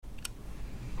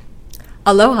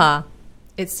Aloha!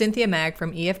 It's Cynthia Mag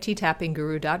from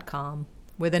EFTTappingGuru.com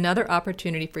with another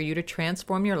opportunity for you to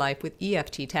transform your life with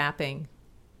EFT tapping.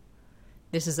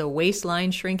 This is a Waistline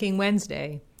Shrinking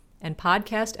Wednesday and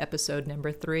podcast episode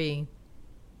number 3.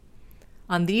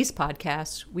 On these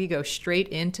podcasts, we go straight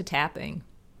into tapping.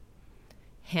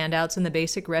 Handouts and the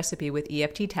basic recipe with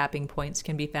EFT tapping points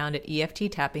can be found at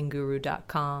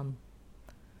EFTTappingGuru.com.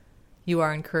 You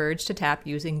are encouraged to tap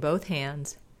using both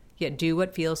hands, yet do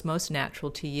what feels most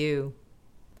natural to you.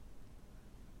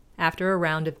 After a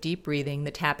round of deep breathing,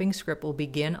 the tapping script will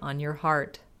begin on your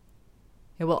heart.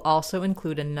 It will also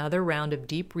include another round of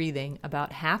deep breathing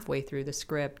about halfway through the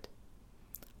script.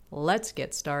 Let's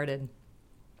get started.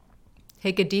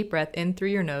 Take a deep breath in through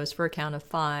your nose for a count of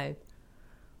 5.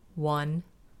 1,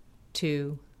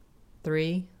 2,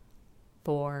 3,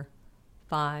 4,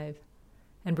 5.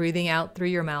 And breathing out through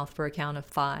your mouth for a count of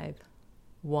 5.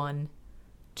 1,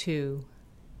 2,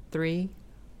 3,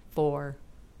 4,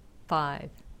 5.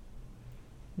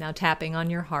 Now tapping on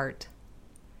your heart.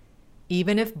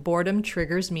 Even if boredom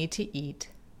triggers me to eat,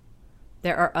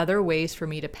 there are other ways for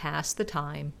me to pass the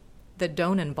time that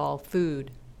don't involve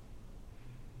food.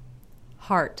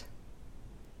 Heart.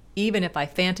 Even if I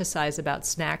fantasize about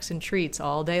snacks and treats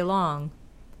all day long,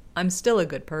 I'm still a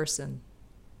good person.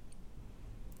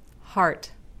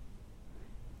 Heart.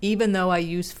 Even though I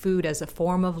use food as a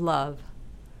form of love,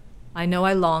 I know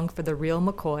I long for the real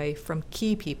McCoy from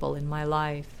key people in my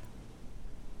life.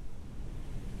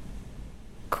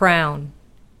 Crown.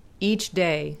 Each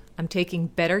day, I'm taking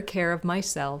better care of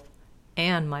myself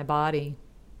and my body.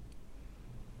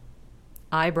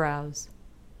 Eyebrows.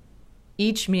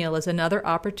 Each meal is another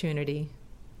opportunity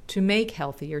to make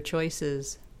healthier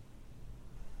choices.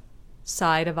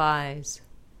 Side of eyes.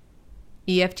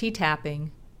 EFT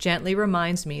tapping gently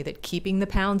reminds me that keeping the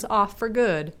pounds off for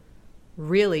good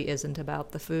really isn't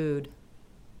about the food.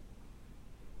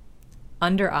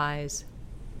 Under eyes.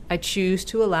 I choose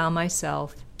to allow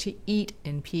myself to eat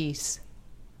in peace.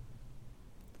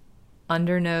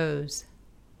 Under nose.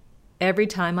 Every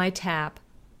time I tap,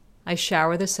 I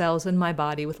shower the cells in my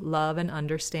body with love and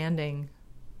understanding.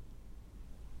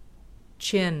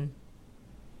 Chin.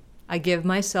 I give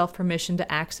myself permission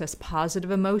to access positive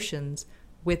emotions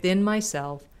within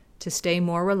myself to stay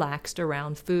more relaxed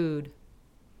around food.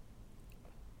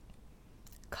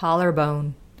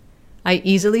 Collarbone. I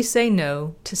easily say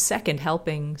no to second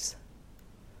helpings.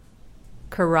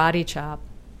 Karate chop.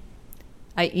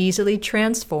 I easily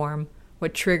transform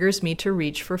what triggers me to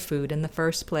reach for food in the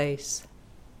first place.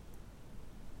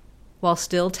 While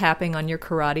still tapping on your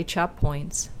karate chop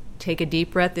points, take a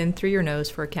deep breath in through your nose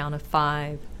for a count of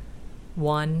 5.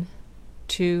 1,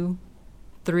 2,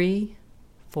 3,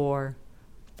 4,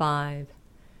 5.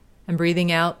 And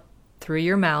breathing out through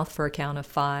your mouth for a count of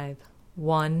 5.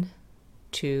 1,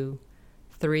 2,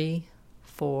 3,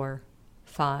 4,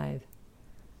 5.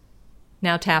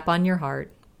 Now tap on your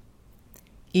heart.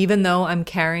 Even though I'm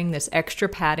carrying this extra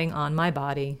padding on my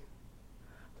body,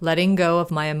 letting go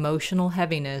of my emotional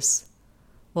heaviness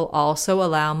will also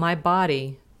allow my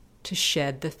body to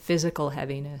shed the physical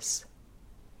heaviness.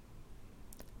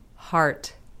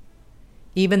 Heart.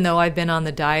 Even though I've been on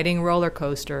the dieting roller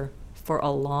coaster for a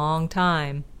long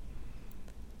time,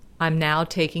 I'm now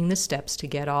taking the steps to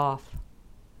get off.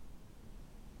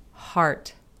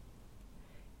 Heart.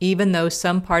 Even though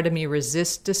some part of me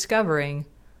resists discovering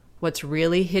what's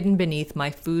really hidden beneath my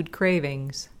food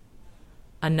cravings,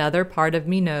 another part of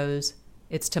me knows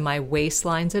it's to my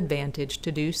waistline's advantage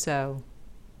to do so.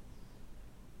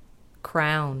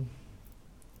 Crown.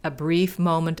 A brief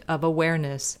moment of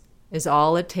awareness is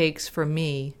all it takes for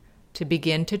me to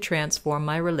begin to transform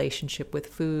my relationship with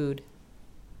food.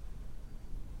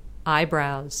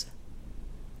 Eyebrows.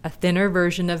 A thinner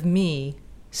version of me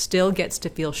still gets to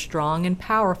feel strong and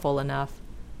powerful enough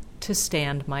to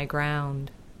stand my ground.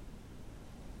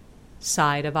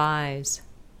 Side of eyes.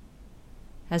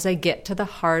 As I get to the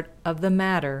heart of the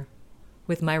matter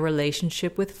with my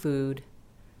relationship with food,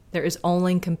 there is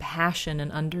only compassion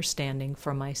and understanding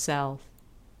for myself.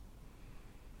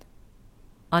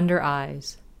 Under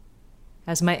eyes.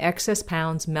 As my excess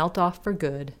pounds melt off for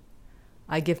good,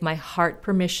 I give my heart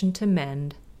permission to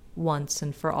mend once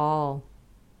and for all.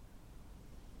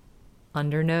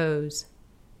 Under nose.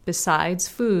 Besides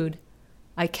food,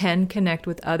 I can connect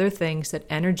with other things that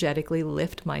energetically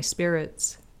lift my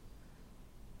spirits.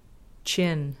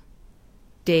 Chin.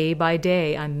 Day by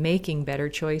day, I'm making better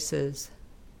choices.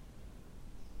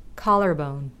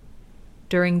 Collarbone.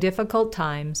 During difficult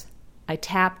times, I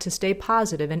tap to stay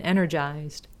positive and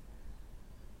energized.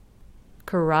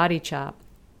 Karate chop.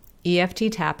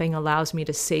 EFT tapping allows me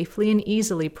to safely and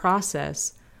easily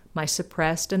process my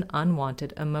suppressed and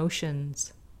unwanted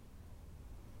emotions.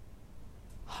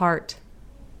 Heart.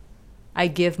 I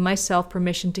give myself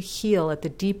permission to heal at the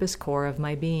deepest core of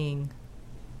my being.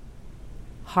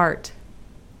 Heart.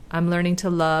 I'm learning to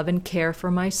love and care for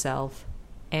myself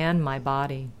and my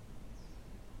body.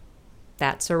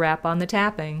 That's a wrap on the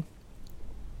tapping.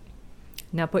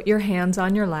 Now put your hands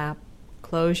on your lap,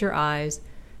 close your eyes,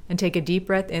 and take a deep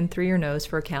breath in through your nose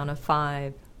for a count of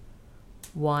 5.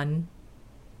 1,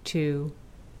 2,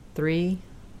 3,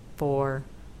 4,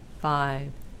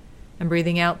 5. And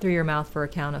breathing out through your mouth for a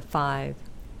count of 5.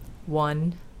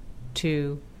 1,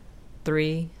 2,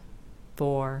 3,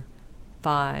 4,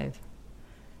 5.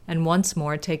 And once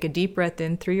more, take a deep breath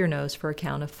in through your nose for a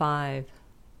count of 5.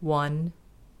 1,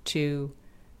 2,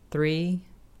 3,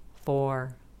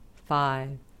 4,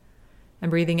 5.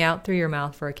 And breathing out through your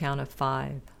mouth for a count of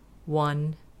 5.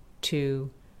 1,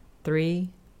 2, 3,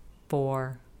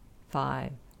 4,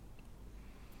 5.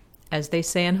 As they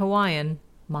say in Hawaiian,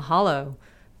 mahalo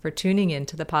for tuning in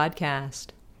to the podcast.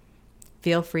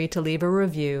 Feel free to leave a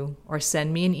review or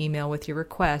send me an email with your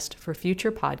request for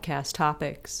future podcast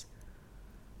topics.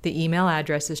 The email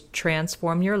address is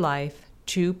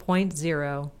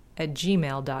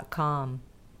transformyourlife2.0@gmail.com.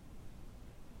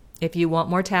 If you want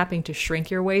more tapping to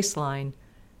shrink your waistline,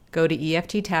 go to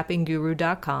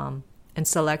EFTtappingguru.com and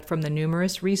select from the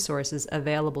numerous resources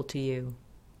available to you.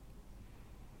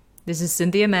 This is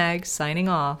Cynthia Mag signing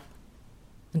off.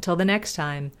 Until the next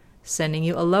time, sending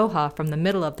you aloha from the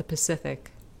middle of the Pacific.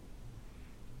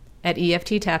 At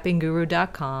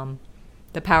EFTtappingguru.com,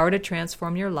 the power to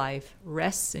transform your life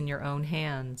rests in your own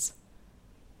hands.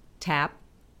 Tap,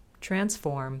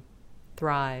 transform,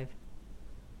 thrive.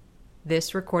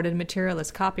 This recorded material is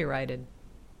copyrighted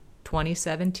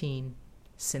 2017,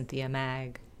 Cynthia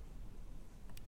Mag.